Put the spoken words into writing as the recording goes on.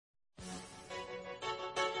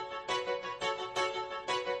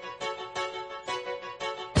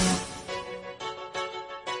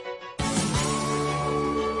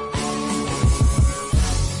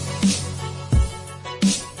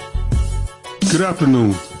Good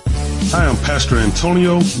afternoon. I am Pastor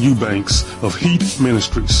Antonio Eubanks of Heat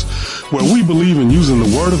Ministries, where we believe in using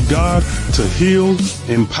the Word of God to heal,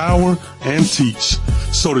 empower, and teach,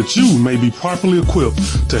 so that you may be properly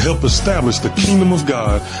equipped to help establish the kingdom of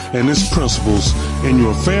God and its principles in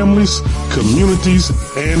your families, communities,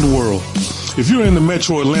 and world. If you're in the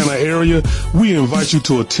metro Atlanta area, we invite you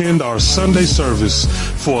to attend our Sunday service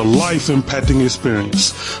for a life-impacting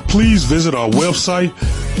experience. Please visit our website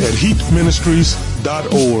at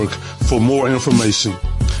heatministries.org for more information.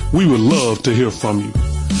 We would love to hear from you.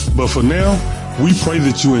 But for now, we pray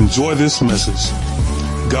that you enjoy this message.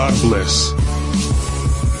 God bless.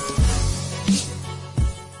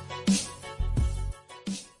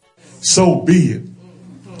 So be it.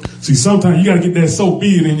 See, sometimes you got to get that so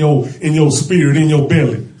be it in your spirit, in your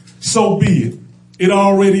belly. So be it. It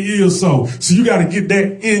already is so. So you got to get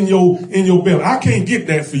that in your belly. I can't get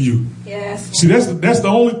that for you. Yes. See, that's the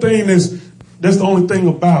only thing that's the only thing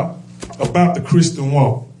about the Christian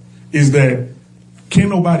walk is that can't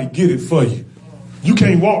nobody get it for you. You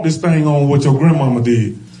can't walk this thing on what your grandmama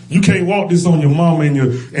did. You can't walk this on your mama and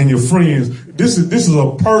your friends. This is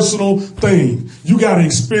a personal thing. You got to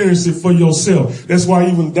experience it for yourself. That's why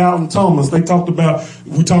even Doubting Thomas, we talked about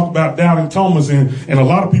Doubting Thomas, and a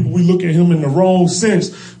lot of people, we look at him in the wrong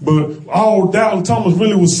sense. But all Doubting Thomas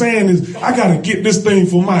really was saying is, I got to get this thing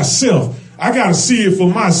for myself. I got to see it for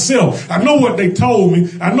myself. I know what they told me.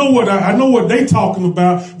 I know what they talking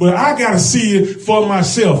about, but I got to see it for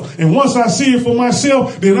myself. And once I see it for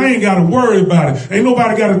myself, then I ain't got to worry about it. Ain't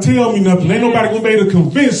nobody got to tell me nothing. Ain't nobody going to be able to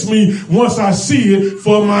convince me once I see it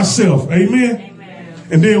for myself. Amen? Amen.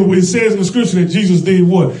 And then it says in the scripture that Jesus did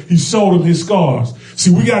what? He showed them his scars. See,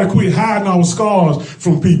 we got to quit hiding our scars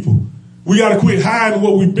from people. We got to quit hiding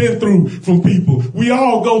what we've been through from people. We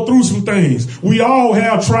all go through some things. We all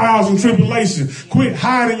have trials and tribulations. Quit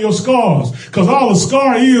hiding your scars. Because all a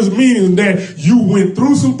scar is meaning that you went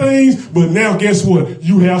through some things, but now guess what?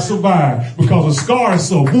 You have survived. Because a scar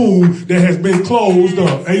is a wound that has been closed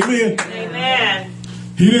up. Amen? Amen.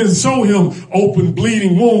 He didn't show him open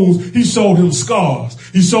bleeding wounds. He showed him scars.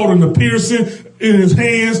 He showed him the piercing in his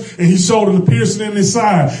hands, and he showed him the piercing in his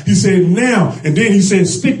side. He said, now, and then he said,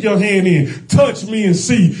 stick your hand in, touch me and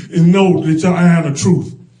see, and know that I am the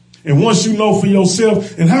truth. And once you know for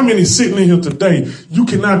yourself, and how many sitting in here today, you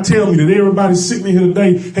cannot tell me that everybody sitting in here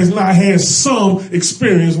today has not had some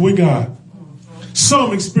experience with God.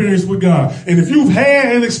 Some experience with God. And if you've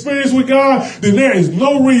had an experience with God, then there is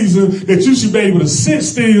no reason that you should be able to sit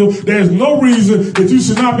still. There's no reason that you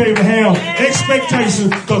should not be able to have expectations,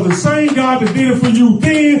 because the same God that did it for you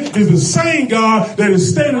then is the same God that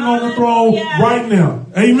is standing on the throne right now.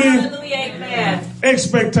 Amen. Hallelujah. Amen.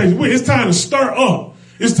 Expectations. It's time to stir up.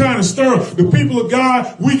 It's time to stir up. The people of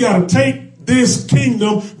God, we got to take this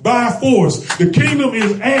kingdom by force. The kingdom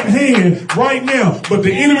is at hand right now, but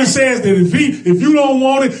the enemy says that if you don't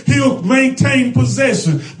want it, he'll maintain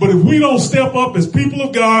possession. But if we don't step up as people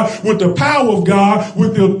of God with the power of God,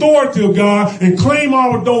 with the authority of God, and claim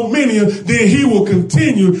our dominion, then he will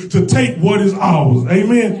continue to take what is ours.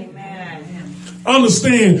 Amen. Amen.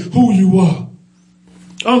 Understand who you are.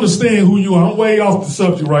 Understand who you are. I'm way off the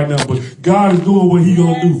subject right now, but God is doing what he's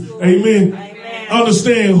going to do. Amen.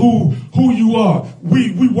 Understand who you are.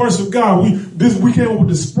 We worship God. We came up with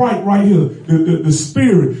the Sprite right here. The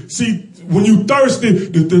Spirit. See, when you thirsty,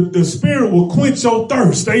 the Spirit will quench your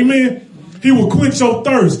thirst. Amen. He will quench your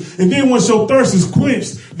thirst. And then once your thirst is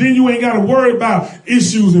quenched, then you ain't got to worry about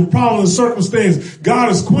issues and problems and circumstances.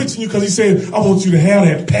 God is quenching you because he said, I want you to have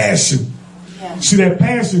that passion. See, that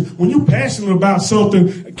passion, when you're passionate about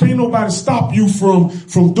something, can't nobody stop you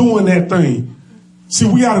from doing that thing. See,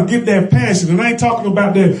 we got to get that passion. And I ain't talking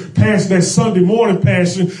about that passion, that Sunday morning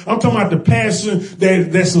passion. I'm talking about the passion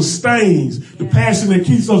that sustains, the passion that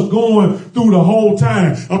keeps us going through the whole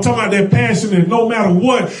time. I'm talking about that passion that no matter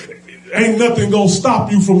what, ain't nothing going to stop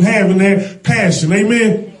you from having that passion.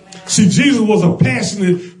 Amen. See, Jesus was a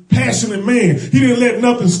passionate man. He didn't let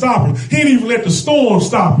nothing stop him. He didn't even let the storm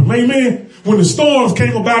stop him. Amen. When the storms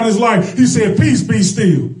came about in his life, he said, peace, be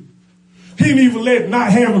still. He didn't even let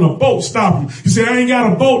not having a boat stop him. He said, I ain't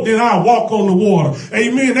got a boat, then I'll walk on the water.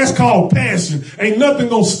 Amen. That's called passion. Ain't nothing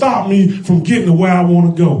going to stop me from getting to where I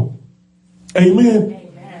want to go. Amen.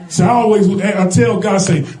 Amen. So I tell God,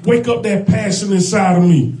 say, wake up that passion inside of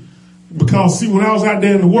me. Because see, when I was out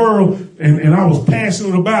there in the world and I was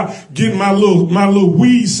passionate about getting my little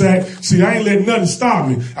weed sack, see, I ain't letting nothing stop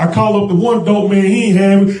me. I call up the one dope man, he ain't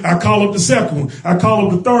having it. I call up the second one. I call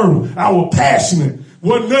up the third one. I was passionate.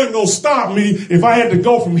 Wasn't nothing gonna stop me. If I had to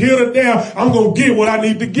go from here to there, I'm gonna get what I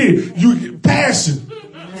need to get. Passion.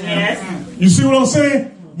 Yes. You see what I'm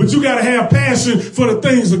saying? But you got to have passion for the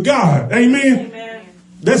things of God. Amen.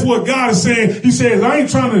 That's what God is saying. He says, I ain't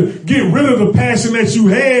trying to get rid of the passion that you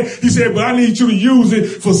had. He said, but I need you to use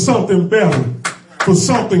it for something better, for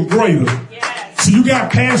something greater. Yes. So you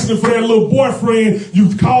got passion for that little boyfriend.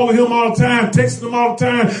 You calling him all the time, texting him all the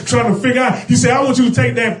time, trying to figure out. He said, I want you to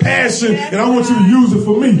take that passion and I want you to use it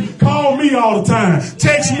for me. Call me all the time.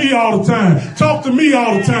 Text me all the time. Talk to me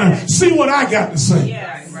all the time. See what I got to say.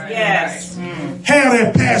 Yes. Have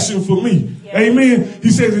that passion for me. Amen. He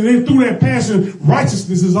says, and then through that passion,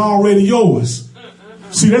 righteousness is already yours.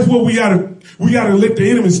 See, that's what we gotta let the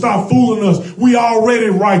enemy stop fooling us. We already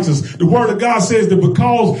righteous. The word of God says that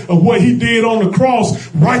because of what he did on the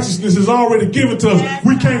cross, righteousness is already given to us.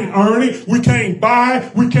 We can't earn it. We can't buy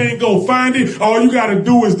it. We can't go find it. All you gotta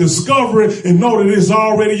do is discover it and know that it's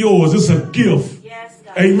already yours. It's a gift.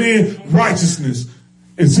 Amen. Righteousness.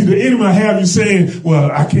 And see, the enemy will have you saying,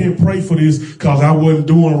 well, I can't pray for this because I wasn't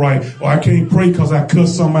doing right. Or I can't pray because I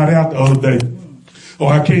cussed somebody out the other day.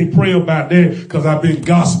 Or I can't pray about that because I've been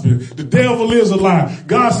gossiping. The devil is a lie.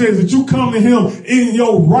 God says that you come to him in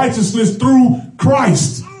your righteousness through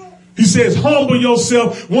Christ. He says, humble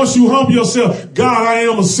yourself. Once you humble yourself, God, I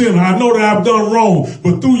am a sinner. I know that I've done wrong.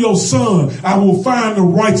 But through your son, I will find the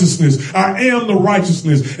righteousness. I am the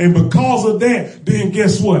righteousness. And because of that, then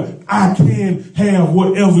guess what? I can have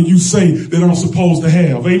whatever you say that I'm supposed to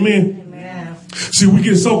have. Amen? See, we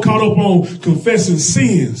get so caught up on confessing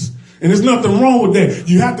sins. And there's nothing wrong with that.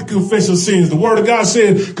 You have to confess your sins. The word of God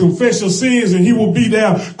said, confess your sins and he will be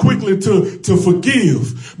there quickly to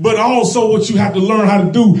forgive. But also what you have to learn how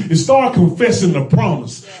to do is start confessing the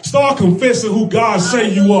promise. Start confessing who God say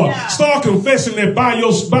you are. Start confessing that by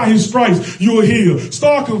his stripes you are healed.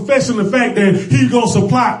 Start confessing the fact that he's going to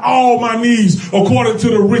supply all my needs according to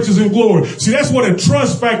the riches and glory. See, that's where the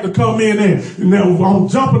trust factor come in at. Now, I'm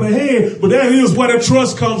jumping ahead, but that is where the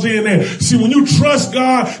trust comes in at. See, when you trust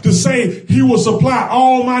God to say he will supply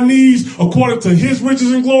all my needs according to his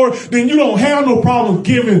riches and glory, then you don't have no problem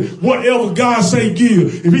giving whatever God say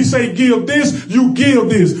give. If he say give this, you give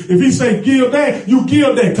this. If he say give that, you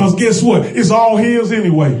give that. Because guess what? It's all his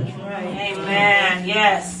anyway. Amen.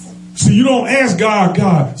 Yes. See, you don't ask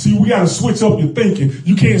God. See, we got to switch up your thinking.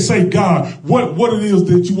 You can't say, God, what it is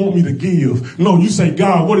that you want me to give. No, you say,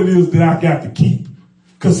 God, what it is that I got to keep.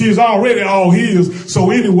 Because he's already all his.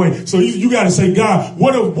 So anyway, so you got to say, God,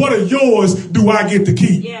 what of yours do I get to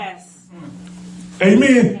keep? Yes.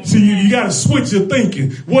 Amen. See, you got to switch your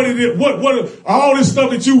thinking. What all this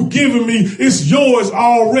stuff that you've given me, it's yours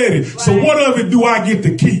already. Right. So what of it do I get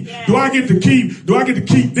to keep? Yes. Do I get to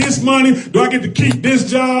keep this money? Do I get to keep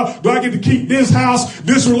this job? Do I get to keep this house,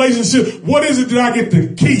 this relationship? What is it that I get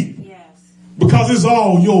to keep? Yes. Because it's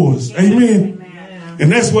all yours. Yes. Amen.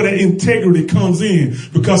 And that's where the integrity comes in.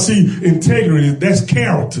 Because see, integrity, that's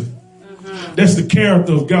character. That's the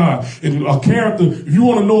character of God. And a character, if you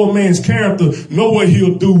want to know a man's character, know what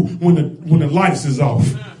he'll do when the lights is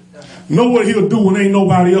off. Know what he'll do when ain't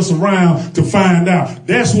nobody else around to find out.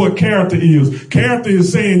 That's what character is. Character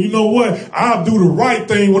is saying, you know what? I'll do the right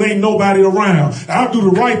thing when ain't nobody around. I'll do the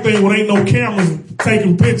right thing when ain't no cameras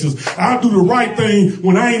taking pictures. I'll do the right thing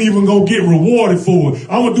when I ain't even gonna get rewarded for it.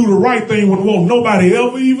 I'm gonna do the right thing when won't nobody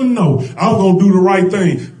ever even know. I'm gonna do the right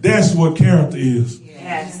thing. That's what character is.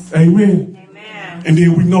 Yes. Amen. Amen. And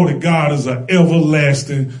then we know that God is an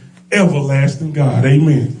everlasting God.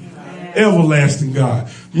 Amen. Everlasting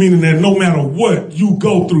God. Meaning that no matter what you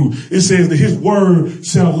go through, it says that his word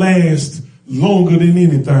shall last longer than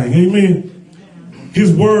anything. Amen.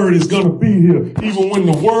 His word is going to be here. Even when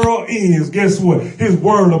the world ends, guess what? His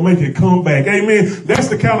word will make it come back. Amen. That's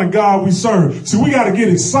the kind of God we serve. See, we got to get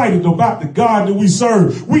excited about the God that we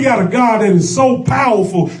serve. We got a God that is so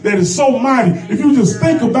powerful, that is so mighty. If you just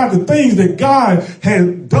think about the things that God has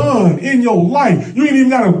done in your life, you ain't even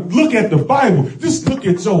got to look at the Bible. Just look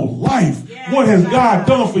at your life. What has God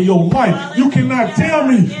done for your life? You cannot tell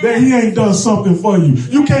me that he ain't done something for you.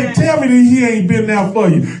 You can't tell me that he ain't been there for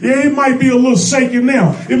you. Yeah, it might be a little shaky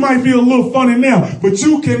now. It might be a little funny now. But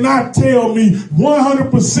you cannot tell me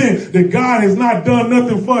 100% that God has not done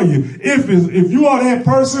nothing for you. If you are that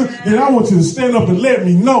person, then I want you to stand up and let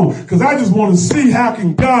me know. Because I just want to see how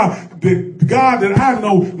can the God that I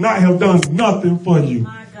know not have done nothing for you.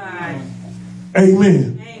 My God.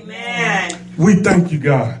 Amen. Amen. We thank you,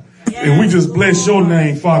 God. And we just bless your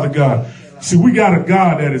name, Father God. See, we got a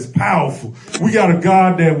God that is powerful. We got a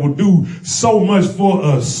God that will do so much for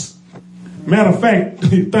us. Matter of fact,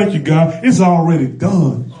 thank you, God. It's already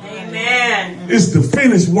done. Amen. It's the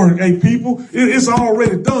finished work, hey people. It's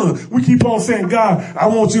already done. We keep on saying, God, I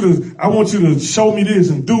want you to show me this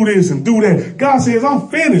and do that. God says, I'm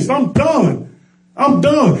finished. I'm done. I'm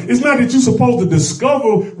done. It's not that you're supposed to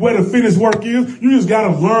discover where the finished work is. You just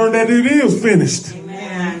got to learn that it is finished.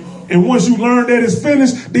 Amen. And once you learn that it's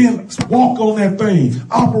finished, then walk on that thing,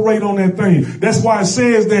 operate on that thing. That's why it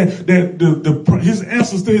says that his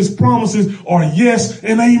answers to his promises are yes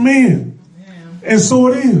and amen. And so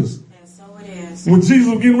it is. And so it is. When Jesus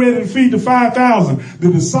was getting ready to feed the 5,000, the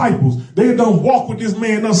disciples, they had done walk with this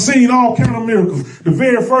man, done seen all kind of miracles. The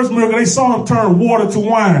very first miracle, they saw him turn water to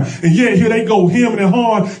wine. And yet here they go hemming and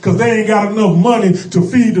hawing because they ain't got enough money to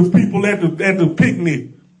feed the people at the picnic.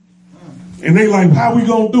 And they like, how we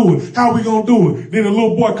gonna do it? How we gonna do it? Then the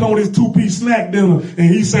little boy come with his 2-piece snack dinner and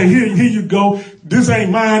he say, here you go. This ain't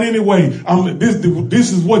mine anyway.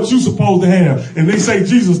 This is what you supposed to have. And they say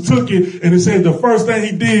Jesus took it and it said the first thing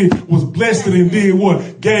he did was blessed it and did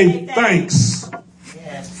what? Gave thanks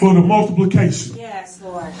for the multiplication. Yes,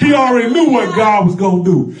 Lord. He already knew what God was going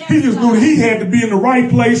to do. He just knew that he had to be in the right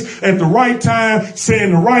place at the right time,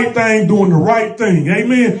 saying the right thing, doing the right thing.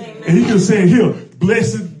 Amen. And he just said, here,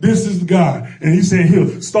 blessed, this is God. And he said,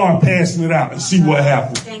 here, start passing it out and see what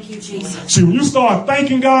happens. Thank you, Jesus. See, when you start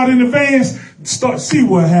thanking God in advance, see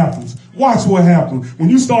what happens. Watch what happens. When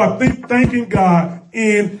you start thanking God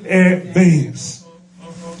in advance.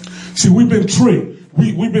 See, we've been tricked.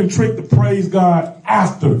 We've been tricked to praise God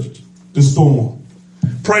after the storm.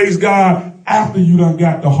 Praise God after you done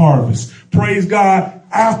got the harvest. Praise God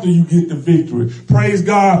after you get the victory. Praise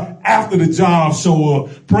God after the job show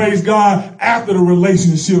up. Praise God after the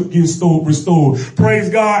relationship gets restored. Praise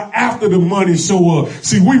God after the money show up.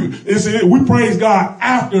 See, we praise God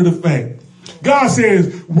after the fact. God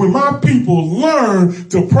says, when my people learn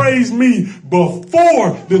to praise me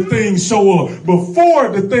before the thing show up, before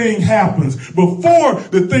the thing happens, before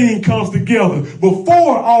the thing comes together,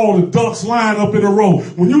 before all the ducks line up in a row,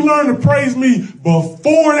 when you learn to praise me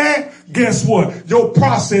before that, guess what? Your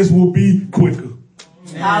process will be quicker.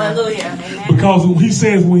 Hallelujah. Amen. Because he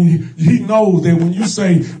says he knows that when you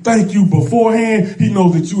say thank you beforehand, he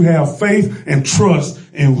knows that you have faith and trust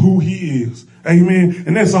in who he is. Amen.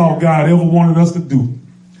 And that's all God ever wanted us to do,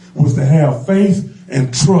 was to have faith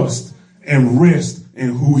and trust and rest in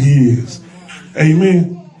who he is.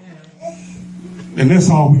 Amen. And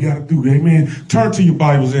that's all we got to do. Amen. Turn to your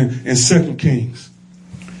Bibles in 2 Kings.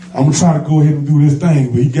 I'm going to try to go ahead and do this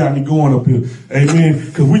thing, but he got me going up here. Amen.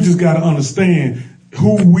 Because we just got to understand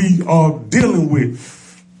who we are dealing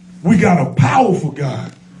with. We got a powerful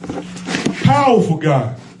God. Powerful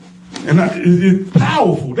God. And it's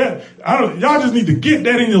powerful. Y'all just need to get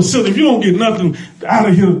that in yourself. If you don't get nothing out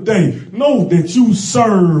of here today, know that you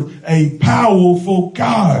serve a powerful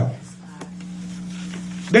God.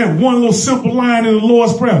 That one little simple line in the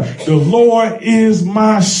Lord's Prayer. The Lord is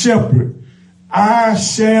my shepherd. I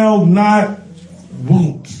shall not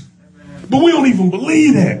want. But we don't even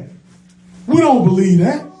believe that. We don't believe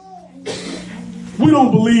that. We don't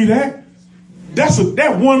believe that.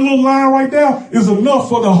 That one little line right there is enough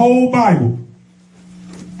for the whole Bible.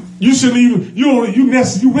 You shouldn't even, you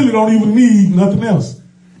really don't even need nothing else.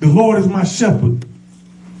 The Lord is my shepherd.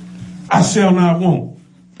 I shall not want.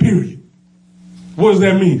 Period. What does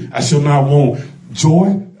that mean? I shall not want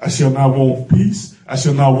joy. I shall not want peace. I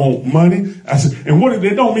shall not want money. And what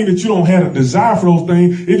it don't mean that you don't have a desire for those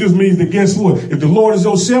things. It just means that guess what? If the Lord is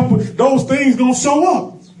your shepherd, those things gonna show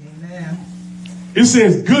up. It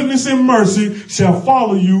says goodness and mercy shall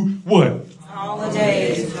follow you what? All the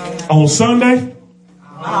days. On Sunday?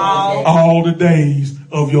 All the days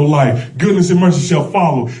of your life. Goodness and mercy shall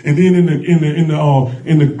follow. And then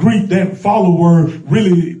in the Greek, that follow word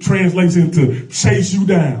really translates into chase you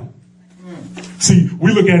down. See,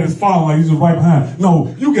 we look at his follow like he's just right behind.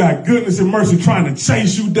 No, you got goodness and mercy trying to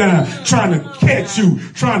chase you down, trying to catch you,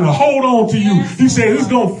 trying to hold on to you. He said it's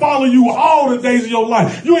going to follow you all the days of your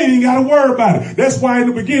life. You ain't even got to worry about it. That's why in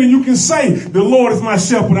the beginning you can say, the Lord is my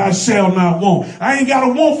shepherd, I shall not want. I ain't got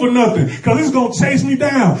to want for nothing because it's going to chase me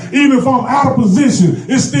down. Even if I'm out of position,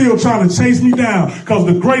 it's still trying to chase me down because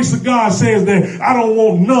the grace of God says that I don't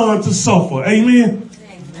want none to suffer. Amen?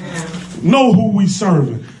 Know who we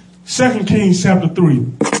serving. 2 Kings chapter 3.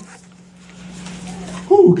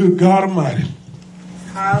 Oh, good God Almighty.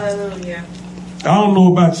 Hallelujah. I don't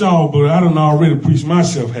know about y'all, but I done already preached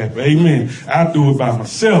myself happy. Amen. I do it by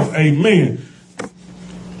myself. Amen.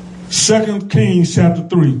 2 Kings chapter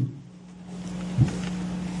 3.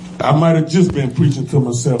 I might have just been preaching to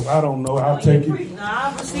myself. I don't know. I'll take it. No,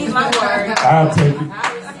 I receive my word. I'll take it.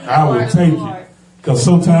 I will take it. Because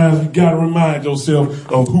sometimes you got to remind yourself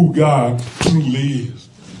of who God truly is.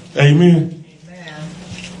 Amen. Amen.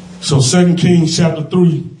 So 2 Kings chapter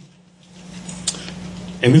 3.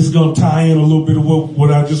 And this is going to tie in a little bit of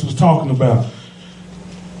what I just was talking about.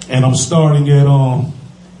 And I'm starting at,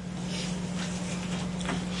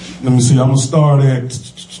 let me see, I'm going to start at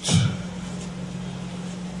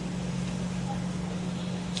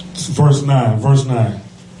verse 9.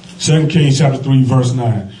 2 Kings chapter 3, verse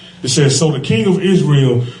 9. It says, so the king of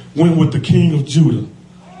Israel went with the king of Judah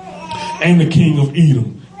and the king of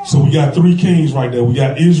Edom. So we got three kings right there. We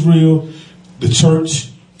got Israel, the church.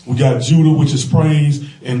 We got Judah, which is praise,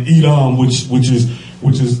 and Edom, which is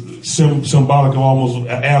symbolic of almost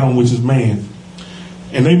Adam, which is man.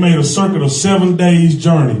 And they made a circuit of 7 days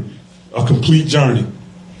journey, a complete journey.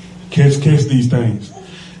 Catch these things.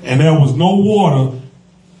 And there was no water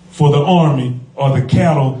for the army or the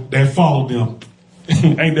cattle that followed them.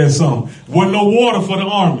 Ain't that something? Wasn't no water for the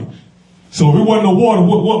army. So if it wasn't no water,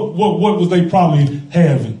 what was they probably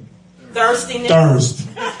having? Thirstiness. Thirst.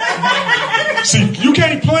 See, you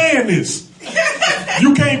can't plan this.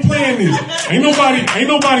 You can't plan this. Ain't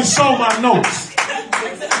nobody saw my notes.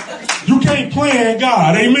 You can't plan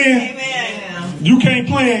God. Amen. Amen. You can't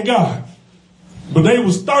plan God. But they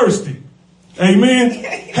was thirsty. Amen.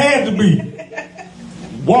 Had to be.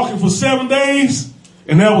 Walking for 7 days,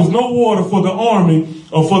 and there was no water for the army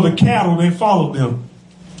or for the cattle that followed them.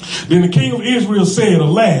 Then the king of Israel said,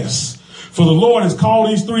 alas, for the Lord has called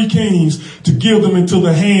these three kings to give them into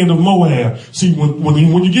the hand of Moab. See,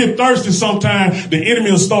 when you get thirsty sometimes, the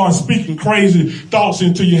enemy will start speaking crazy thoughts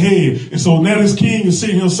into your head. And so now this king is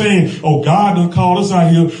sitting here saying, oh, God done called us out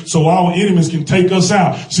here so our enemies can take us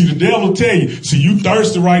out. See, the devil will tell you, see, you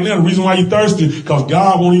thirsty right now. The reason why you thirsty, because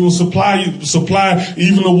God won't even supply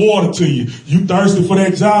even the water to you. You thirsty for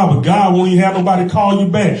that job, but God won't even have nobody call you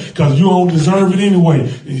back because you don't deserve it anyway.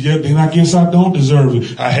 And yet, then I guess I don't deserve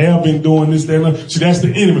it. I have been doing this, that, and that. See, that's the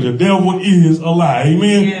enemy. The devil is a lie.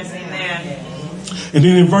 Amen? Yes, amen. And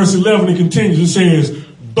then in verse 11, it continues. It says,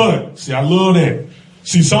 but. See, I love that.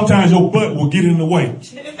 See, sometimes your butt will get in the way.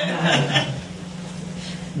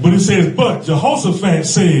 But it says, but Jehoshaphat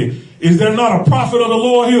said, is there not a prophet of the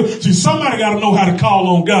Lord here? See, somebody got to know how to call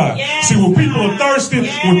on God. Yes, see, when people are thirsty,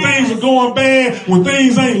 when things are going bad, when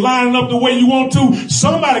things ain't lining up the way you want to,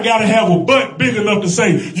 somebody got to have a butt big enough to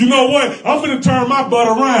say, you know what? I'm going to turn my butt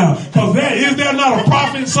around. Because is there not a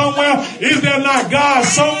prophet somewhere? Is there not God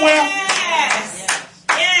somewhere? Yes.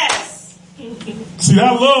 Yes. See,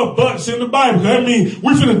 I love butts in the Bible. That means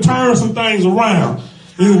we finna turn some things around.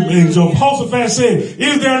 And Jehoshaphat said,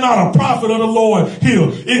 is there not a prophet of the Lord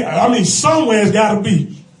here? Somewhere it's got to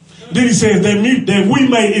be. Then he says that we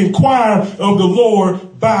may inquire of the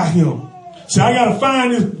Lord by him. See, I got to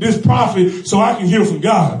find this prophet so I can hear from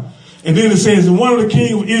God. And then it says, and one of the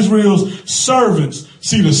king of Israel's servants,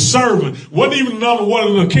 see, the servant wasn't even another one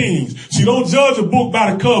of the kings. See, don't judge a book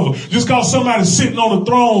by the cover. Just because somebody's sitting on the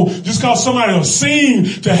throne, just because somebody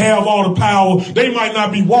seems to have all the power, they might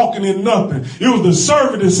not be walking in nothing. It was the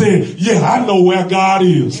servant that said, yeah, I know where God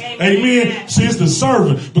is. Amen. See, it's the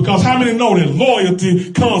servant. Because how many know that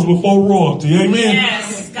loyalty comes before royalty? Amen.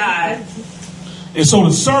 Yes, God. And so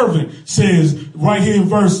the servant says right here in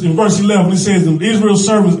verse 11, it says, and Israel's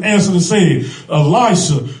servants answered and said,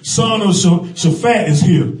 Elisha, son of Shaphat, is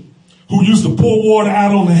here, who used to pour water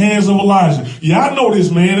out on the hands of Elijah. Yeah, I know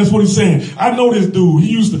this man. That's what he's saying. I know this dude.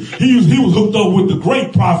 He was hooked up with the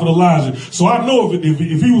great prophet Elijah. So I know if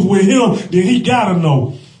he was with him, then he gotta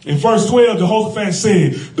know. In verse 12, Jehoshaphat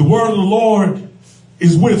said, the word of the Lord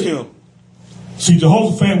is with him. See,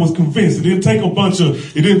 Jehoshaphat was convinced. It didn't take a bunch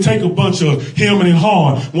of hemming and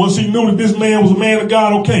hawing. Once he knew that this man was a man of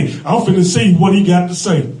God, okay, I'm finna see what he got to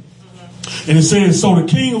say. And it says, so the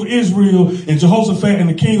king of Israel and Jehoshaphat and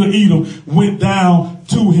the king of Edom went down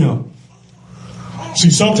to him. See,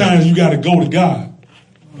 sometimes you got to go to God.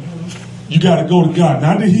 You got to go to God.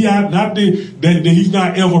 Not that he's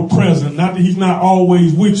not ever present, not that he's not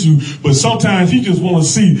always with you, but sometimes he just want to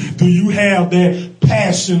see, do you have that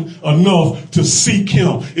passion enough to seek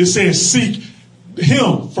him? It says seek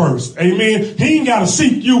him first. Amen. He ain't got to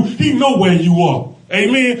seek you. He know where you are.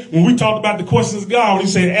 Amen. When we talked about the questions of God, when he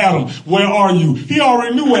said, Adam, where are you? He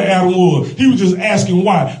already knew where Adam was. He was just asking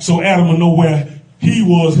why. So Adam would know where he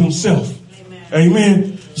was himself. Amen.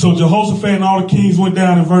 Amen. So Jehoshaphat and all the kings went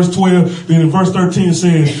down in verse 12. Then in verse 13 it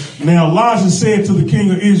says, now Elijah said to the king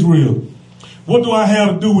of Israel, what do I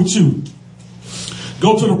have to do with you?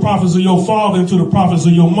 Go to the prophets of your father and to the prophets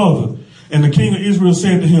of your mother. And the king of Israel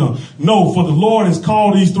said to him, no, for the Lord has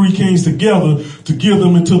called these three kings together to give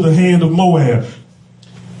them into the hand of Moab.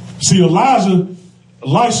 See, Elisha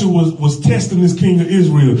was testing this king of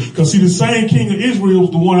Israel. Because see, the same king of Israel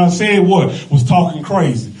was the one I said was talking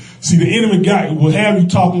crazy. See, the enemy will have you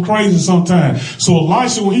talking crazy sometimes. So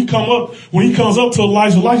Elisha, when he comes up to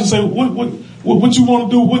Elisha say, what you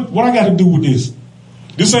want to do? What I got to do with this?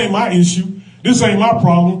 This ain't my issue. This ain't my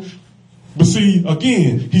problem. But see,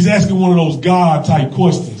 again, he's asking one of those God-type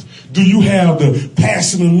questions. Do you have the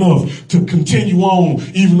passion enough to continue on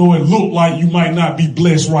even though it looked like you might not be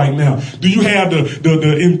blessed right now? Do you have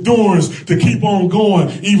the endurance to keep on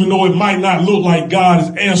going even though it might not look like God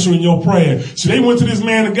is answering your prayer? See, they went to this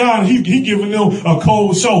man of God and he giving them a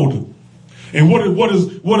cold shoulder. And what does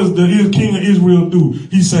the king of Israel do?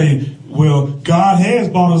 He say, well, God has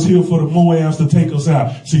brought us here for the Moabs to take us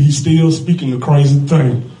out. See, he's still speaking the crazy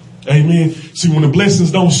thing. Amen. See, when the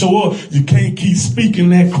blessings don't show up, you can't keep speaking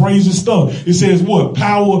that crazy stuff. It says what?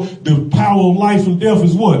 The power of life and death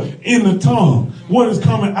is what? In the tongue. What is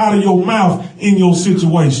coming out of your mouth in your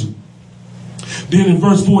situation? Then in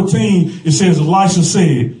verse 14, it says, Elisha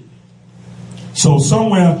said, so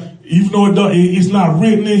somewhere, even though it's not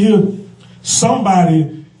written in here,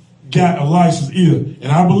 somebody got Elisha's ear.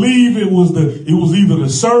 And I believe it was either the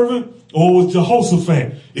servant or it was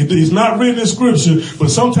Jehoshaphat. It's not written in scripture, but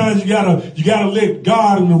sometimes you gotta let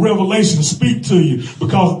God in the revelation speak to you,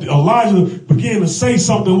 because Elijah began to say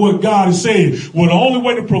something what God has said. Well, the only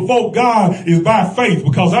way to provoke God is by faith,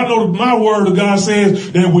 because I know that my word of God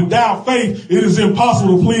says that without faith, it is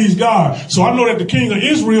impossible to please God. So I know that the king of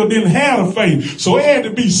Israel didn't have the faith. So it had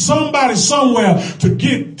to be somebody somewhere to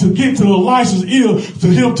get to Elisha's ear, to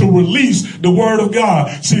him to release the word of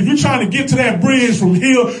God. See, if you're trying to get to that bridge from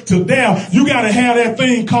here to there, you got to have that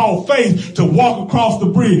thing called faith to walk across the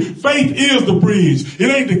bridge. Faith is the bridge. It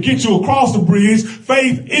ain't to get you across the bridge.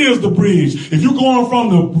 Faith is the bridge. If you're going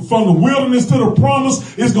from the wilderness to the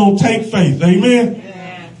promise, it's going to take faith. Amen?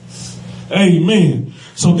 Yeah. Amen.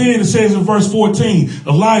 So then it says in verse 14,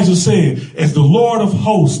 Elijah said, as the Lord of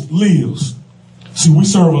hosts lives. See, we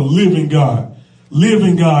serve a living God.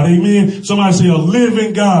 Living God. Amen. Somebody say a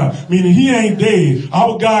living God, meaning he ain't dead.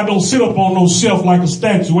 Our God don't sit up on no shelf like a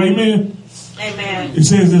statue. Amen. Amen. It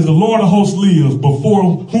says, as the Lord of hosts lives, before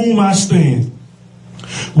whom I stand,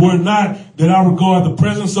 were not that I regard the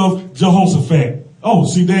presence of Jehoshaphat. Oh,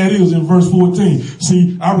 see, there it is in verse 14.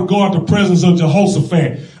 See, I regard the presence of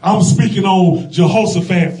Jehoshaphat. I'm speaking on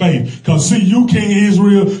Jehoshaphat faith. Because see, you, King of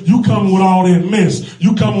Israel, you coming with all that mess.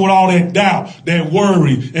 You coming with all that doubt, that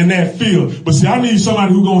worry, and that fear. But see, I need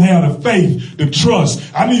somebody who's going to have the faith, the trust.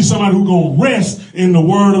 I need somebody who's going to rest in the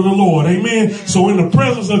word of the Lord. Amen. So in the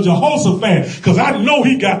presence of Jehoshaphat, because I know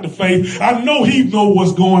he got the faith. I know he knows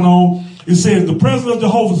what's going on. It says the presence of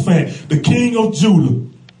Jehoshaphat, the king of Judah,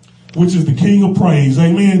 which is the king of praise.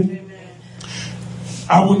 Amen.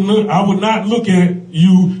 I would not look at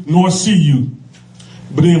you nor see you.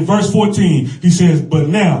 But in verse 14, he says, but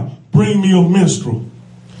now bring me a minstrel.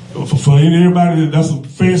 For everybody, that's a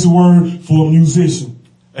fancy word for a musician.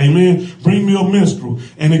 Amen. Bring me a minstrel.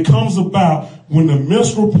 And it comes about when the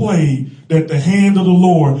minstrel played that the hand of the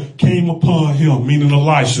Lord came upon him, meaning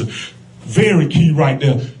Elisha. Very key right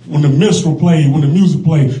there. When the minstrel played, when the music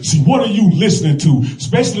played. See, what are you listening to?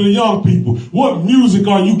 Especially the young people. What music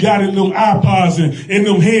are you got in them iPods and in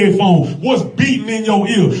them headphones? What's beating in your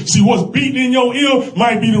ear? See, what's beating in your ear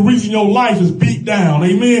might be the reason your life is beat down.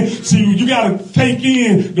 Amen. See, you got to take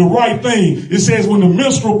in the right thing. It says when the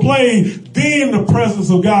minstrel played, then the presence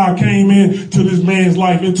of God came in to this man's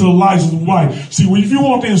life, into Elijah's wife. See, if you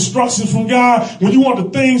want the instructions from God, when you want the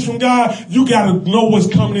things from God, you got to know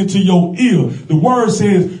what's coming into your ear. The word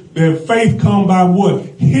says that faith come by what?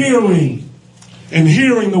 Hearing. And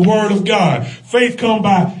hearing the word of God. Faith come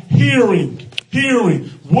by hearing. Hearing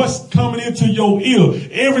what's coming into your ear.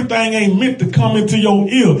 Everything ain't meant to come into your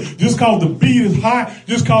ear. Just cause the beat is hot,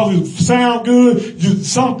 just cause it sound good,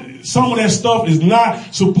 some of that stuff is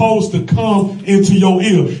not supposed to come into your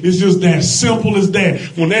ear. It's just that simple as that.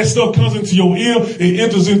 When that stuff comes into your ear, it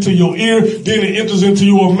enters into your ear, then it enters into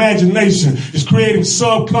your imagination. It's creating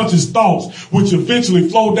subconscious thoughts, which eventually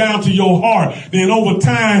flow down to your heart. Then over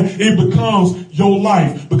time, it becomes your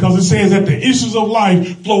life, because it says that the issues of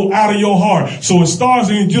life flow out of your heart. So it starts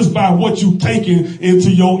in just by what you taking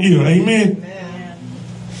into your ear. Amen. Amen.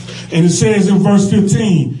 And it says in verse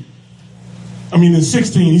 16, he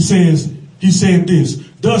said this,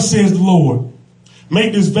 thus says the Lord,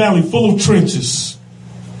 make this valley full of trenches.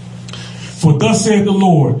 For thus said the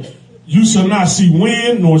Lord, you shall not see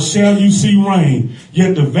wind, nor shall you see rain,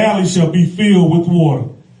 yet the valley shall be filled with water,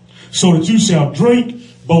 so that you shall drink,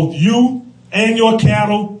 both you and your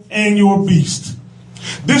cattle and your beast.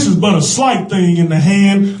 This is but a slight thing in the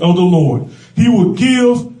hand of the Lord. He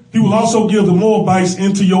will also give the Moabites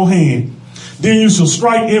into your hand. Then you shall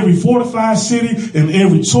strike every fortified city and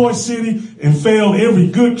every choice city, and fell every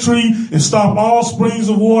good tree, and stop all springs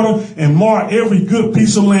of water, and mark every good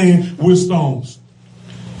piece of land with stones.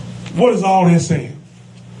 What is all that saying?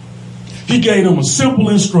 He gave them a simple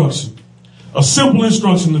instruction. A simple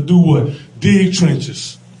instruction to do what? Dig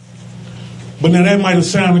trenches. But now that might have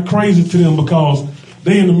sounded crazy to them because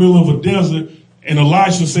they in the middle of a desert and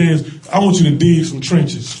Elisha says, I want you to dig some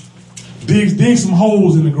trenches. Dig some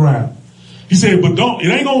holes in the ground. He said, but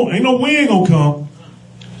ain't no wind gonna come.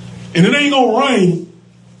 And it ain't gonna rain,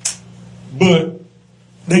 but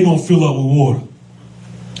they gonna fill up with water.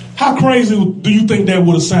 How crazy do you think that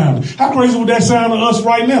would have sounded? How crazy would that sound to us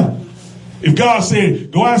right now? If God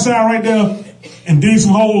said, go outside right there and dig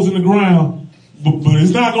some holes in the ground, but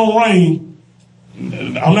it's not gonna rain.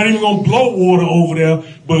 I'm not even gonna blow water over there,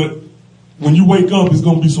 but when you wake up, it's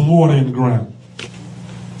gonna be some water in the ground.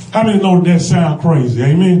 How many know that sound crazy?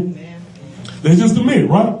 Amen? They just admit,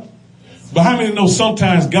 right? But how many know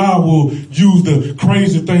sometimes God will use the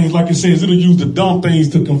crazy things, like it says, it'll use the dumb things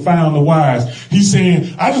to confound the wise. He's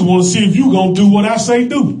saying, I just want to see if you're going to do what I say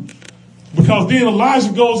do. Because then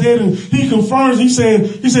Elijah goes ahead and he confirms, he said,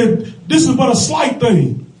 this is but a slight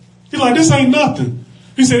thing. He's like, this ain't nothing.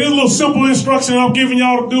 He said, this little simple instruction I'm giving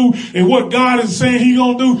y'all to do and what God is saying he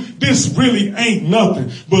going to do, this really ain't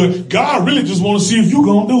nothing. But God really just want to see if you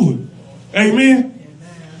going to do it. Amen?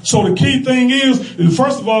 So the key thing is,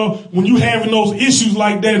 first of all, when you having those issues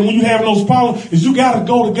like that and when you having those problems, is you got to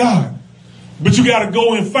go to God. But you got to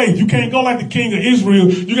go in faith. You can't go like the king of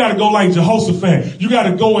Israel. You got to go like Jehoshaphat. You got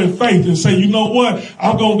to go in faith and say, you know what?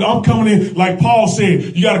 I'm coming in like Paul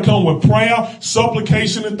said. You got to come with prayer,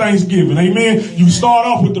 supplication, and thanksgiving. Amen. You start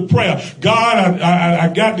off with the prayer. God,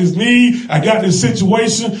 I got this need. I got this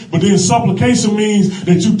situation. But then supplication means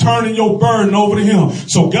that you turning your burden over to him.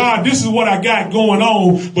 So God, this is what I got going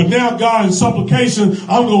on. But now God, in supplication,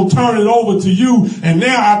 I'm going to turn it over to you. And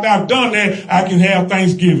now after I've done that, I can have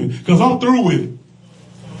thanksgiving because I'm through with it.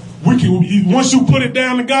 Once you put it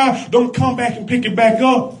down to God, don't come back and pick it back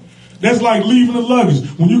up. That's like leaving the luggage.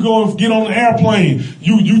 When you go and get on the airplane,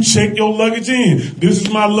 you check your luggage in. This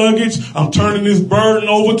is my luggage. I'm turning this burden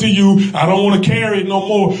over to you. I don't want to carry it no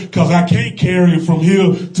more because I can't carry it from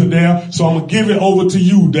here to there. So I'm going to give it over to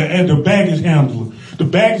you, the baggage handler. The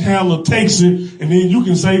baggage handler takes it and then you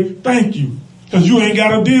can say thank you because you ain't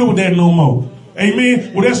got to deal with that no more.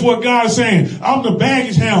 Amen. Well, that's what God is saying. I'm the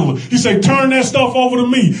baggage handler. He said, turn that stuff over to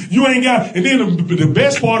me. You ain't got, and then the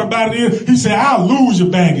best part about it is, he said, I'll lose your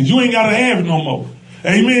baggage. You ain't got to have it no more.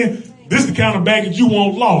 Amen. This is the kind of baggage you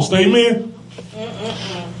want lost. Amen.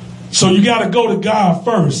 So you got to go to God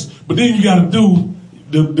first, but then you got to do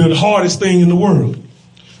the hardest thing in the world.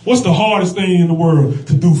 What's the hardest thing in the world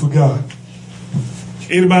to do for God?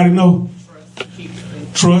 Anybody know?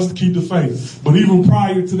 Trust to keep the faith. But even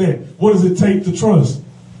prior to that, what does it take to trust?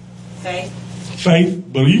 Faith.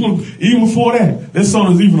 But even before that, that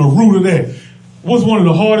song is even a root of that. What's one of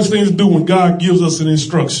the hardest things to do when God gives us an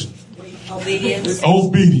instruction?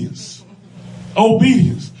 Obedience.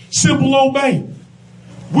 Simple obey.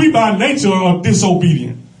 We by nature are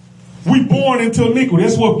disobedient. We born into iniquity.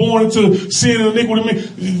 That's what born into sin and iniquity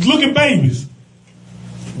means. Look at babies.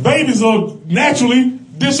 Babies are naturally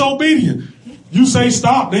disobedient. You say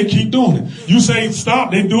stop, they keep doing it. You say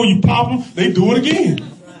stop, they do it. You pop them, they do it again.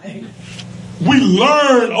 We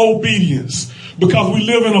learn obedience because we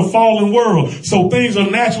live in a fallen world. So things are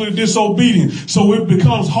naturally disobedient. So it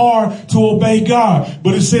becomes hard to obey God.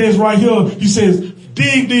 But it says right here, he says,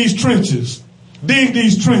 dig these trenches. Dig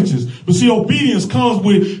these trenches. But see, obedience comes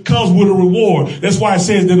with a reward. That's why it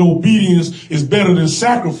says that obedience is better than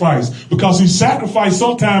sacrifice. Because sacrifice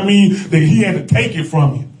sometimes means that he had to take it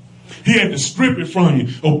from you. He had to strip it from you.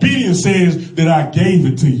 Obedience says that I gave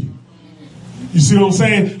it to you. You see what I'm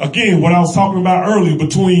saying? Again, what I was talking about earlier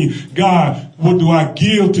between God, what do I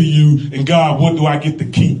give to you, and God, what do I get to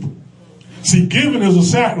keep? See, giving is a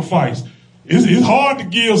sacrifice. It's hard to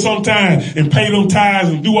give sometimes and pay them tithes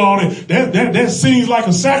and do all that. That seems like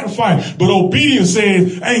a sacrifice. But obedience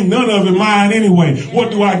says, ain't none of it mine anyway. What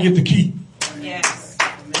do I get to keep? Yes.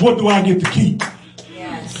 What do I get to keep?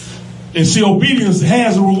 And see, obedience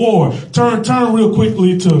has a reward. Turn real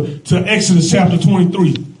quickly to Exodus chapter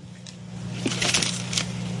 23.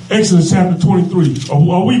 Exodus chapter 23.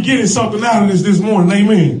 Are we getting something out of this morning?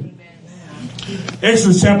 Amen.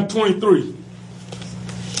 Exodus chapter 23.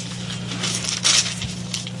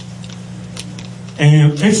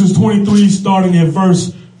 And Exodus 23, starting at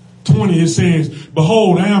verse 20, it says,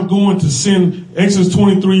 behold, I am going to send, Exodus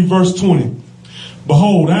 23, verse 20.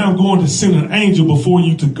 Behold, I am going to send an angel before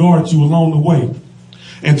you to guard you along the way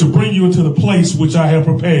and to bring you into the place which I have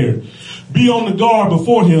prepared. Be on the guard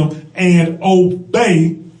before him and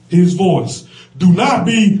obey his voice. Do not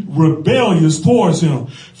be rebellious towards him,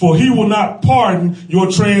 for he will not pardon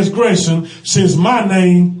your transgression since my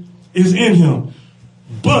name is in him.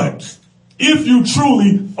 But if you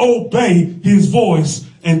truly obey his voice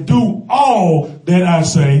and do all that I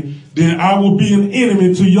say, then I will be an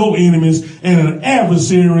enemy to your enemies and an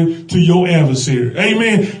adversary to your adversary.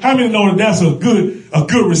 Amen. How many know that that's a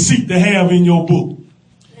good receipt to have in your book?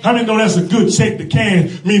 How many know that's a good check to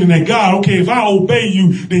cash, meaning that God, okay, if I obey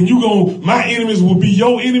you, then my enemies will be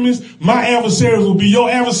your enemies, my adversaries will be your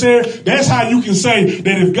adversary. That's how you can say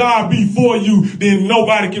that if God be for you, then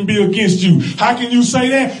nobody can be against you. How can you say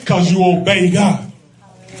that? Because you obey God.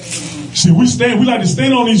 See, we like to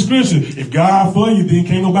stand on these scriptures. If God for you, then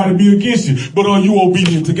can't nobody be against you. But are you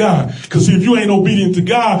obedient to God? Because if you ain't obedient to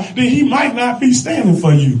God, then he might not be standing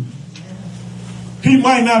for you. He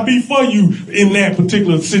might not be for you in that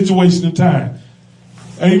particular situation and time.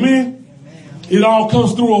 Amen? It all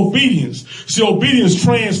comes through obedience. See, obedience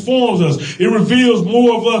transforms us. It reveals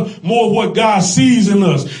more of what God sees in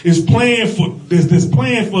us. It's plan for this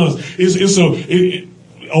plan for us.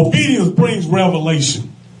 Obedience brings revelation.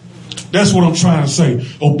 That's what I'm trying to say.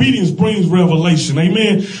 Obedience brings revelation.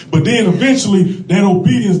 Amen. But then eventually that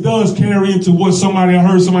obedience does carry into what I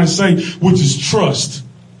heard somebody say, which is trust.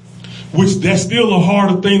 Which that's still a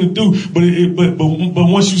harder thing to do, but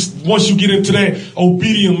once you get into that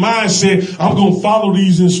obedient mindset, I'm gonna follow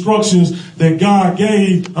these instructions that God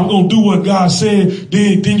gave. I'm gonna do what God said.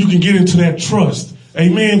 Then you can get into that trust.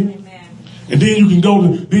 Amen. Amen. And then you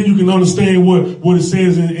can understand what it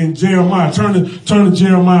says in Jeremiah. Turn to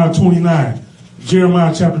Jeremiah 29.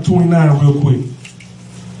 Jeremiah chapter 29 real quick.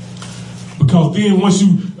 Because then once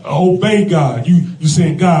you obey God, you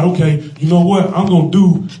saying, God, okay, you know what? I'm going to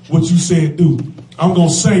do what you said do. I'm going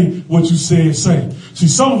to say what you said say. See,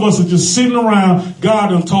 some of us are just sitting around. God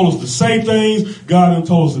done told us to say things. God done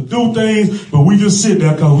told us to do things. But we just sit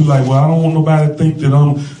there because we like, well, I don't want nobody to think that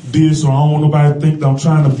I'm this, or I don't want nobody to think that I'm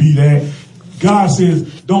trying to be that. God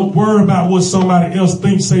says, don't worry about what somebody else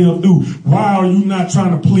thinks, say, or do. Why are you not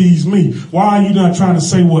trying to please me? Why are you not trying to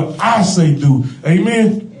say what I say do?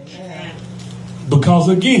 Amen? Because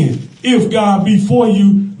again, if God be for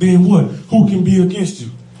you, then what? Who can be against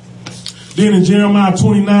you? Then in Jeremiah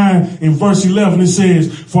 29 in verse 11, it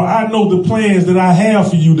says, for I know the plans that I have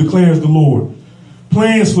for you, declares the Lord.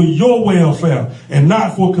 Plans for your welfare and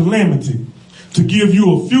not for calamity, to give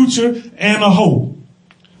you a future and a hope.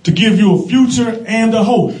 To give you a future and a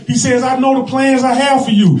hope. He says, I know the plans I have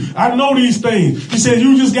for you. I know these things. He says,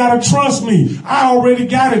 you just got to trust me. I already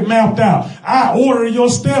got it mapped out. I order your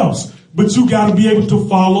steps. But you got to be able to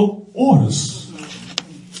follow orders.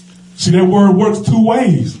 See, that word works two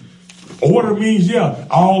ways. Order means,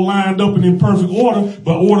 all lined up and in perfect order.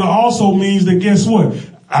 But order also means that guess what?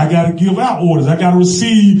 I got to give out orders. I got to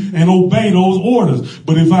receive and obey those orders.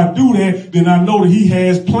 But if I do that, then I know that he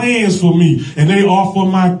has plans for me. And they are for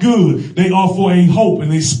my good. They are for a hope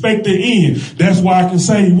and expected end. That's why I can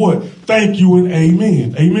say what? Thank you and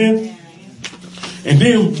amen. Amen. And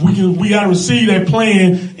then we got to receive that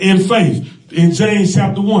plan in faith. In James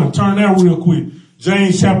chapter 1. Turn that real quick.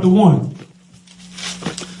 James chapter 1.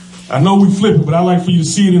 I know we flip it, but I like for you to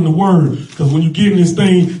see it in the word. Because when you get in this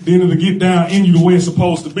thing, then it'll get down in you the way it's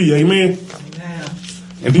supposed to be. Amen? Amen.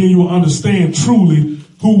 And then you will understand truly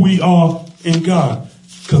who we are in God.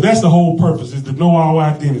 Because that's the whole purpose, is to know our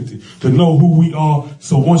identity. To know who we are.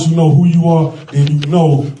 So once you know who you are, then you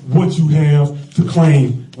know what you have to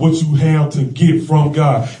claim. What you have to get from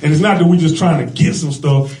God. And it's not that we're just trying to get some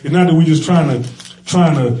stuff. It's not that we're just trying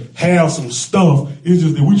to have some stuff. It's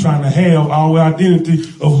just that we're trying to have our identity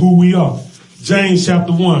of who we are. James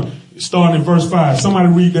chapter 1, starting in verse 5. Somebody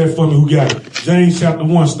read that for me who got it. James chapter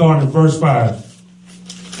 1, starting in verse 5.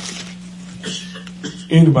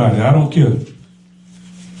 Anybody, I don't care.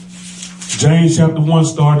 James chapter 1,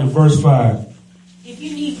 starting in verse 5. If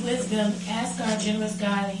you need wisdom, ask our generous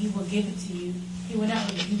God and he will give it to you. He will not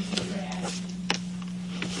rebuke you for asking.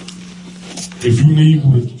 If you need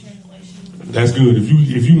wisdom, that's good. If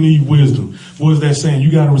you need wisdom, what is that saying?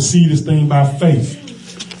 You got to receive this thing by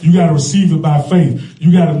faith. You got to receive it by faith.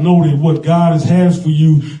 You got to know that what God has for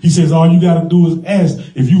you, he says all you got to do is ask.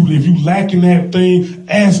 If you lack in that thing,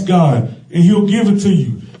 ask God and he'll give it to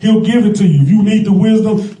you. He'll give it to you. If you need the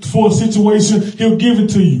wisdom for a situation, he'll give it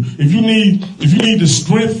to you. If you need the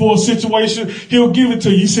strength for a situation, he'll give it to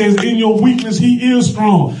you. He says in your weakness, he is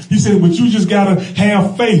strong. He said, but you just got to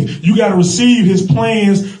have faith. You got to receive his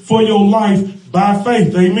plans for your life by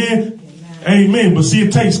faith. Amen. Amen. But see,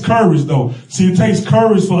 it takes courage though. See, it takes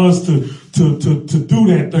courage for us to do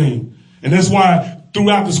that thing. And that's why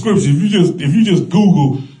throughout the scripture, if you just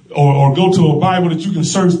Google or go to a Bible that you can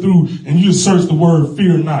search through and you just search the word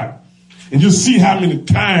fear not. And just see how many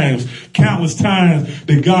times, countless times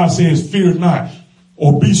that God says fear not,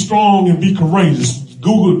 or be strong and be courageous.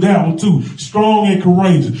 Google that one too. Strong and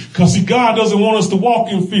courageous. Because see, God doesn't want us to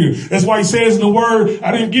walk in fear. That's why he says in the word,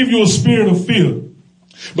 I didn't give you a spirit of fear,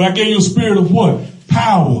 but I gave you a spirit of what?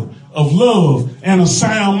 Power, of love, and a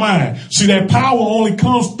sound mind. See, that power only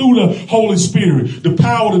comes through the Holy Spirit. The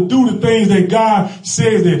power to do the things that God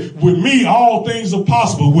says that with me, all things are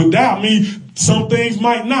possible. Without me, some things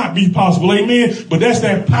might not be possible. Amen. But that's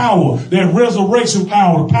that power, that resurrection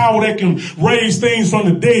power, the power that can raise things from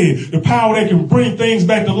the dead, the power that can bring things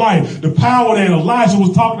back to life, the power that Elijah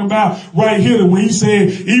was talking about right here when he said,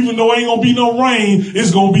 even though ain't gonna be no rain,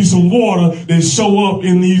 it's gonna be some water that show up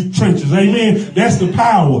in these trenches. Amen. That's the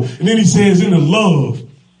power. And then he says in the love.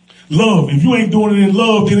 Love. If you ain't doing it in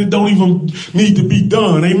love, then it don't even need to be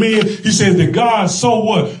done. Amen. He says that God so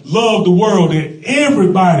what? Loved the world that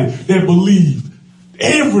everybody that believed,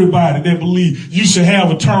 you should have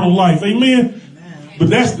eternal life. Amen. But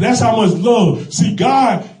that's how much love. See,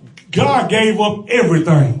 God gave up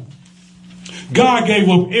everything. God gave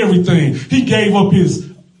up everything. He gave up his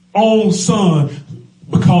own son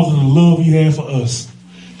because of the love he had for us.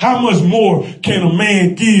 How much more can a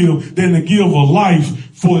man give than to give a life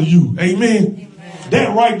for you? Amen.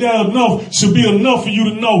 That right there should be enough for you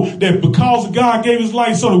to know that because God gave his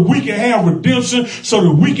life so that we can have redemption, so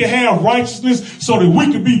that we can have righteousness, so that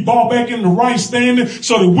we can be brought back in the right standing,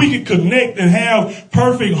 so that we can connect and have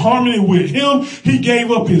perfect harmony with him. He gave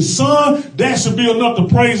up his son. That should be enough to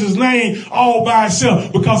praise his name all by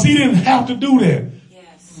itself because he didn't have to do that.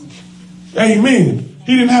 Yes. Amen.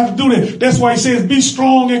 He didn't have to do that. That's why he says, be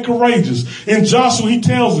strong and courageous. In Joshua, he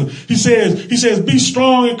tells him, he says, be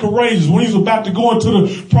strong and courageous when he's about to go into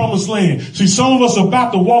the promised land. See, some of us are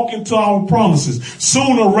about to walk into our promises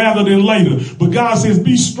sooner rather than later. But God says,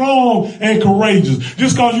 be strong and courageous.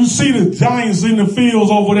 Just because you see the giants in the fields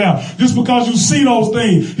over there, just because you see those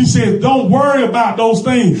things, he says, don't worry about those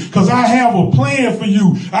things because I have a plan for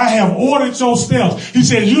you. I have ordered your steps. He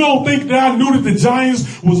says, you don't think that I knew that the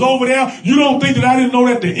giants was over there? You don't think that I didn't know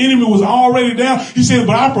that the enemy was already there? He said,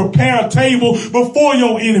 but I prepare a table before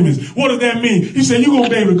your enemies. What does that mean? He said, you're going to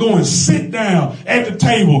be able to go and sit down at the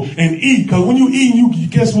table and eat. Because when you eat, you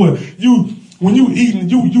guess what? When you eating,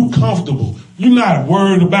 you comfortable. You're not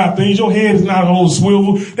worried about things. Your head is not on a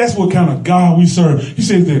swivel. That's what kind of God we serve. He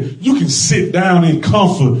says that you can sit down in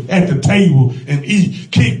comfort at the table and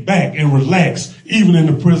eat, kick back and relax, even in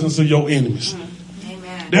the presence of your enemies.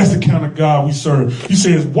 Amen. That's the kind of God we serve. He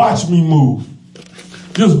says, watch me move.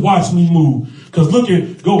 Just watch me move. Because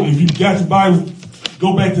if you got your Bible,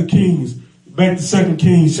 go back to Kings, back to 2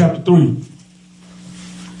 Kings chapter 3.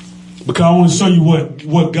 Because I want to show you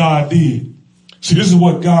what God did. See, this is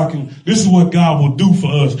what God will do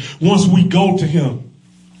for us once we go to him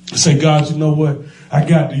and say, God, you know what? I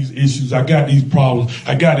got these issues. I got these problems.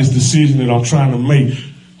 I got this decision that I'm trying to make.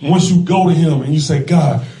 Once you go to him and you say,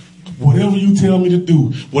 God, whatever you tell me to do,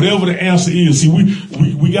 whatever the answer is. See,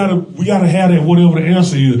 we gotta have that whatever the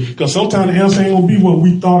answer is. Because sometimes the answer ain't gonna be what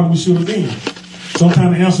we thought it should have been.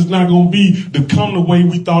 Sometimes the answer's not gonna be to come the way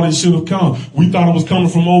we thought it should have come. We thought it was coming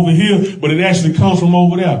from over here, but it actually comes from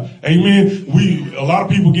over there. Amen. A lot of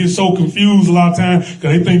people get so confused a lot of times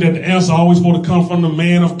because they think that the answer always supposed to come from the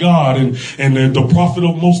man of God and the prophet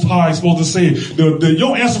of Most High is supposed to say it.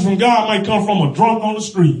 Your answer from God might come from a drunk on the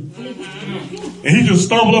street. And he just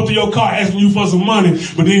stumbled up to your car asking you for some money,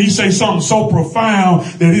 but then he say something so profound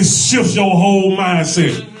that it shifts your whole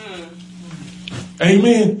mindset.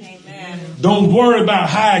 Amen. Don't worry about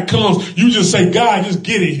how it comes. You just say, God, just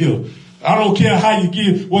get it here. I don't care how you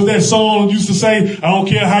get. What's that song used to say? I don't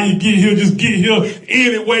care how you get here. Just get here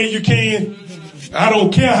any way you can. I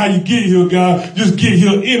don't care how you get here, God. Just get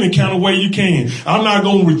here any kind of way you can. I'm not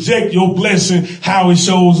going to reject your blessing how it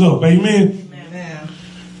shows up. Amen.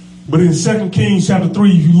 But in 2 Kings chapter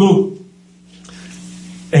 3, if you look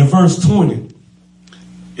at verse 20,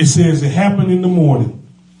 it says it happened in the morning.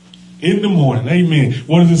 In the morning. Amen.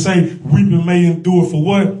 What does it say? Weeping may endure for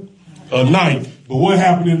what? A night. But what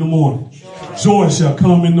happened in the morning? Joy shall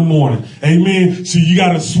come in the morning. Amen. See, you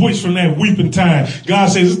got to switch from that weeping time. God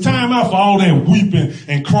says it's time out for all that weeping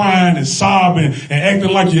and crying and sobbing and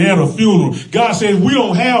acting like you had a funeral. God says we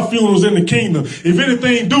don't have funerals in the kingdom. If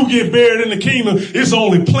anything do get buried in the kingdom, it's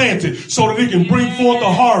only planted so that it can bring forth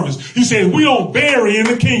a harvest. He says we don't bury in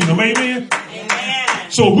the kingdom. Amen.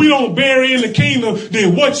 So if we don't bury in the kingdom,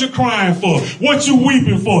 then what you crying for? What you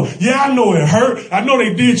weeping for? Yeah, I know it hurt. I know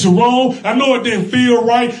they did you wrong. I know it didn't feel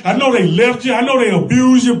right. I know they left you. I know they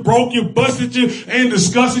abused you, broke you, busted you, and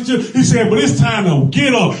disgusted you. He said, but it's time to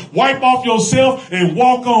get up, wipe off yourself, and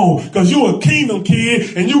walk on. Because you a kingdom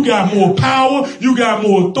kid, and you got more power, you got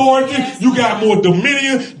more authority, you got more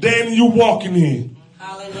dominion than you walking in.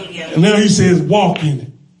 Hallelujah. Hallelujah. And now he says, walk in it.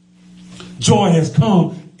 Joy has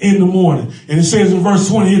come in the morning. And it says in verse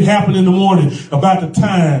 20, it happened in the morning about the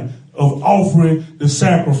time of offering the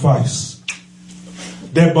sacrifice,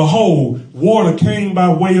 that behold, water came by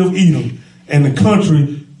way of Edom, and the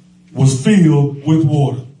country was filled with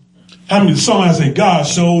water. How many somebody say God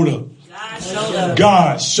showed up? God showed up.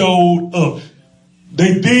 God showed up.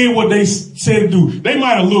 They did what they said to do. They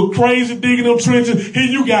might have looked crazy digging them trenches. Here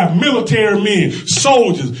you got military men,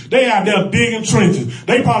 soldiers. They out there digging trenches.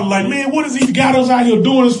 They probably like, man, what is these guys out here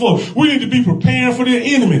doing this for? We need to be preparing for their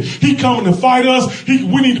enemy. He coming to fight us.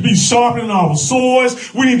 We need to be sharpening our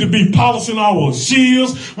swords. We need to be polishing our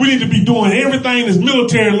shields. We need to be doing everything that's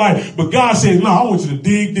military like. But God says, no, I want you to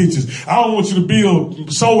dig ditches. I don't want you to be a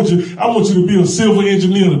soldier. I want you to be a civil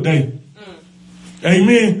engineer today.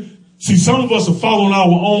 Amen. See, some of us are following our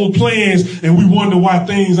own plans and we wonder why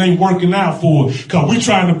things ain't working out for us. Because we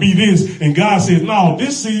trying to be this. And God says, no,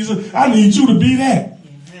 this season, I need you to be that.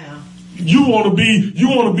 Yeah. You want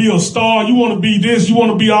to be a star. You want to be this. You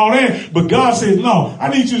want to be all that. But God says, no, I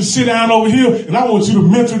need you to sit down over here and I want you to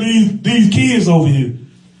mentor these kids over here.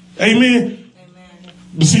 Amen.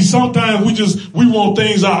 But see, sometimes we want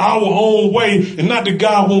things our own way, and not that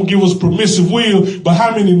God won't give us permissive will, but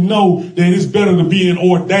how many know that it's better to be an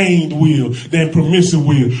ordained will than permissive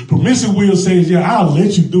will? Permissive will says, yeah, I'll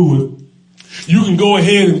let you do it. You can go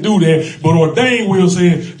ahead and do that, but ordained will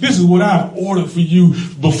say, this is what I've ordered for you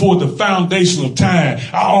before the foundation of time.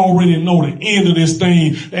 I already know the end of this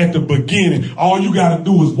thing at the beginning. All you got to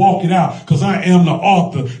do is walk it out, because I am the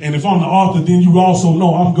author. And if I'm the author, then you also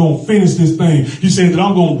know I'm going to finish this thing. He said that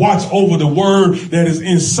I'm going to watch over the word that is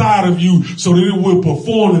inside of you so that it will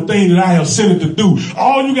perform the thing that I have sent it to do.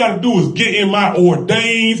 All you got to do is get in my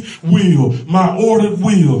ordained will, my ordered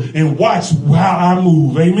will, and watch how I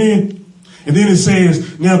move. Amen. And then it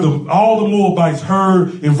says, now all the Moabites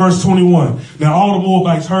heard in verse 21. Now all the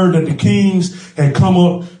Moabites heard that the kings had come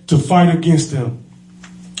up to fight against them.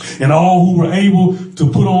 And all who were able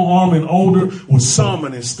to put on armor and older were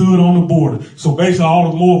summoned and stood on the border. So basically all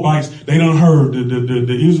the Moabites, they done heard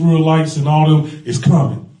the Israelites and all them is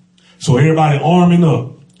coming. So everybody arming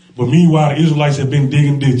up. But meanwhile, the Israelites have been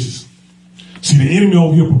digging ditches. See, the enemy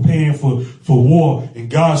over here preparing for war,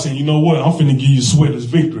 and God said, you know what? I'm finna give you sweatless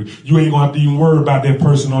victory. You ain't gonna have to even worry about that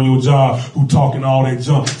person on your job who talking all that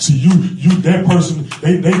junk. See, that person,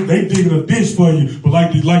 they digging a ditch for you. But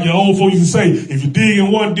like your old folks used to say, if you dig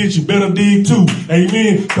in one ditch, you better dig two.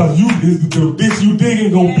 Amen. Because the ditch you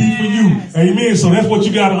digging gonna be for you. Amen. So that's what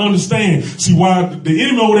you gotta understand. See, why the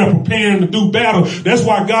enemy over there preparing to do battle, that's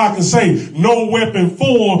why God can say, no weapon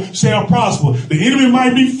formed shall prosper. The enemy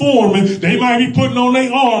might be forming, they might be putting on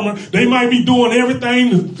their armor, they might be doing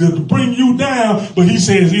everything to bring you down, but he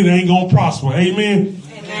says it ain't gonna prosper. Amen.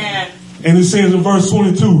 Amen. And it says in verse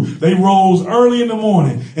 22, they rose early in the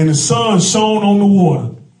morning and the sun shone on the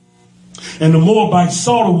water, and the Moabites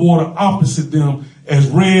saw the water opposite them as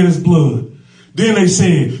red as blood. Then they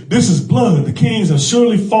said, this is blood. The kings have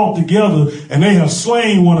surely fought together and they have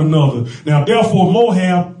slain one another. Now therefore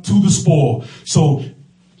Moab to the spoil. So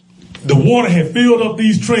the water had filled up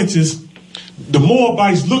these trenches. The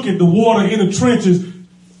Moabites look at the water in the trenches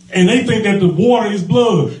and they think that the water is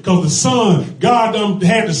blood, because the sun, God done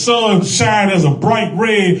had the sun shine as a bright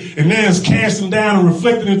red, and now it's casting down and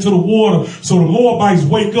reflecting into the water. So the Moabites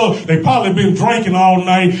wake up. They probably been drinking all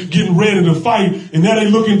night, getting ready to fight, and now they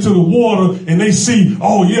look into the water and they see,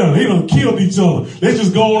 oh yeah, they done killed each other. Let's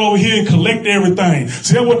just go on over here and collect everything.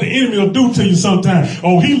 See, that's what the enemy will do to you sometimes.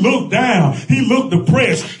 Oh, he looked down. He looked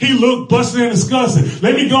depressed. He looked busted and disgusted.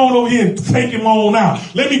 Let me go on over here and take him on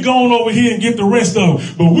out. Let me go on over here and get the rest of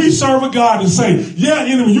them. But we serve a God to say, yeah,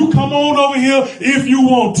 enemy, you come on over here if you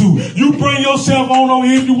want to. You bring yourself on over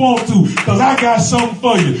here if you want to, because I got something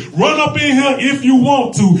for you. Run up in here if you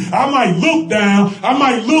want to. I might look down. I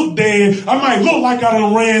might look dead. I might look like I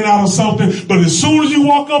done ran out of something. But as soon as you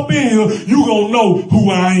walk up in here, you going to know who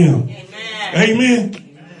I am. Amen.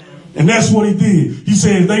 Amen. And that's what he did. He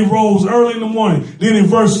said they rose early in the morning. Then in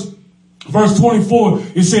verse 24,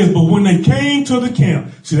 it says, but when they came to the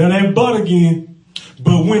camp, see that but again,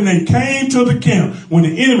 but when they came to the camp, when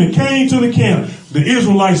the enemy came to the camp, the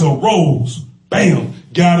Israelites arose, bam,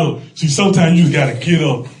 got up. See, sometimes you got to get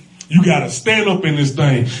up. You got to stand up in this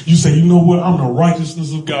thing. You say, you know what? I'm the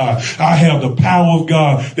righteousness of God. I have the power of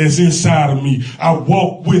God that's inside of me. I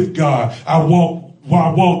walk with God. I walk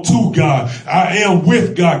walk to God. I am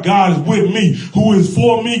with God. God is with me. Who is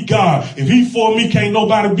for me? God. If he for me, can't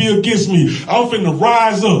nobody be against me. I'm finna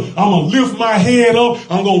rise up. I'm gonna lift my head up.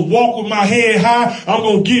 I'm gonna walk with my head high. I'm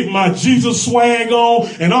gonna get my Jesus swag on,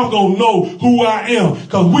 and I'm gonna know who I am.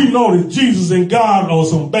 Because we know that Jesus and God are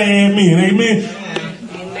some bad men. Amen.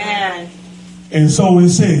 Amen. And so it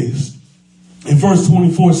says, in verse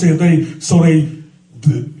 24, it says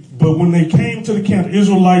but when they came to the camp, the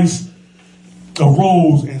Israelites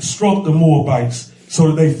arose and struck the Moabites, so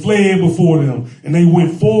that they fled before them, and they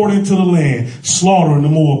went forward into the land, slaughtering the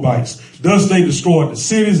Moabites. Thus they destroyed the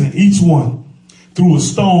cities, and each one threw a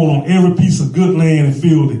stone on every piece of good land and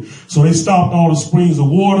filled it. So they stopped all the springs of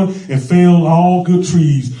water and felled all good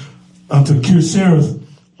trees unto Kirsereth.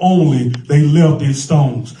 Only they left its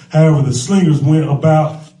stones. However, the slingers went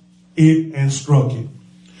about it and struck it.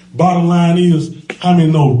 Bottom line is, how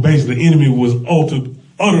many know basically the enemy was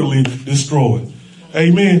utterly destroyed?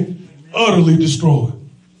 Amen. Utterly destroyed.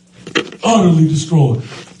 Utterly destroyed.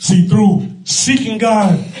 See, through seeking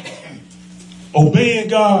God, obeying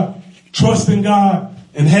God, trusting God,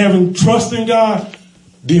 and having trust in God,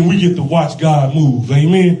 then we get to watch God move.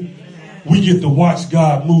 Amen. We get to watch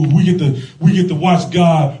God move. We get to watch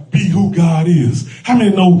God be who God is. How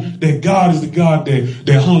many know that God is the God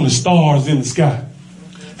that hung the stars in the sky?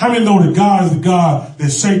 How many know that God is the God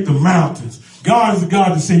that shaped the mountains? God is the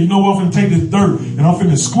God that said, you know what, I'm going to take this dirt and I'm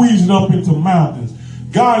going to squeeze it up into mountains.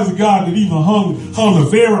 God is the God that even hung the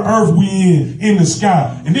very earth we in the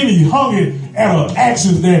sky. And then he hung it at an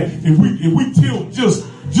action that if we tilt just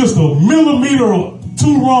a millimeter or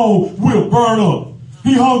too wrong, we'll burn up.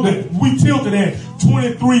 He hung that, we tilted at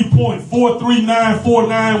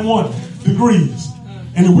 23.439491 degrees.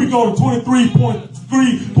 And if we go to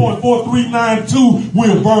 23.4392,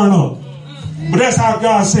 we'll burn up. But that's how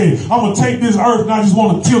God said, I'm going to take this earth and I just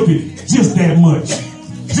want to tilt it just that much.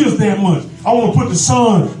 Just that much. I want to put the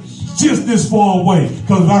sun just this far away.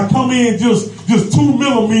 Because if I come in just 2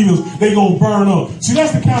 millimeters, they going to burn up. See,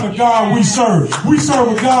 that's the kind of God we serve. We serve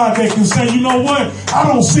a God that can say, you know what? I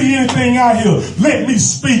don't see anything out here. Let me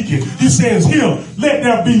speak it. He says, here, let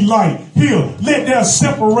there be light. Here, let there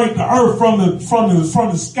separate the earth from the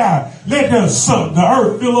sky. Let the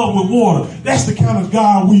earth fill up with water. That's the kind of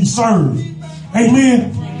God we serve.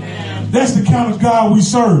 Amen. That's the kind of God we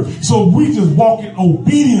serve. So we just walk in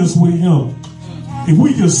obedience with him. If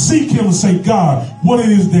we just seek him and say, God, what it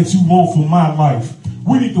is that you want for my life?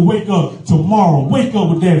 We need to wake up tomorrow. Wake up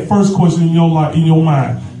with that first question in your life, in your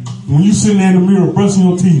mind. When you sitting there in the mirror brushing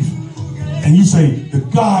your teeth and you say, the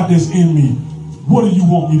God that's in me, what do you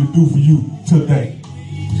want me to do for you today?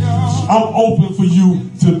 I'm open for you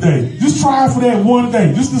today. Just try for that one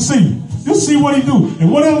day, just to see. Just see what he do.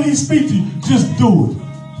 And whatever he speak to you, just do it.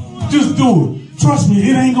 Just do it. Trust me,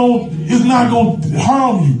 it's not going to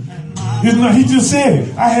harm you. He just said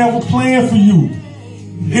it. I have a plan for you.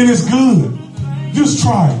 And it's good. Just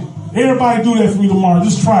try it. Everybody do that for me tomorrow.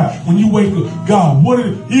 Just try it. When you wake up, God,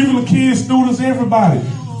 even the kids, students, everybody,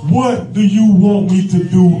 what do you want me to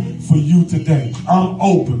do for you today? I'm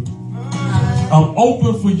open. I'm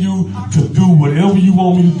open for you to do whatever you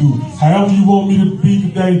want me to do. However you want me to be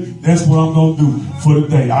today, that's what I'm going to do for the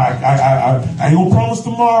day. I ain't going to promise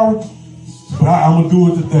tomorrow, but I'm going to do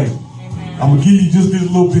it today. I'm going to give you just this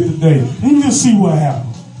little bit today. And you just see what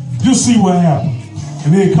happens. Just see what happens.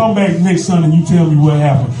 And then come back next Sunday and you tell me what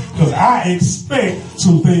happened. Because I expect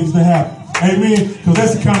some things to happen. Amen? Because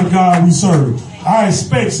that's the kind of God we serve. I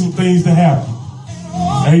expect some things to happen.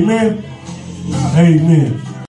 Amen? Amen.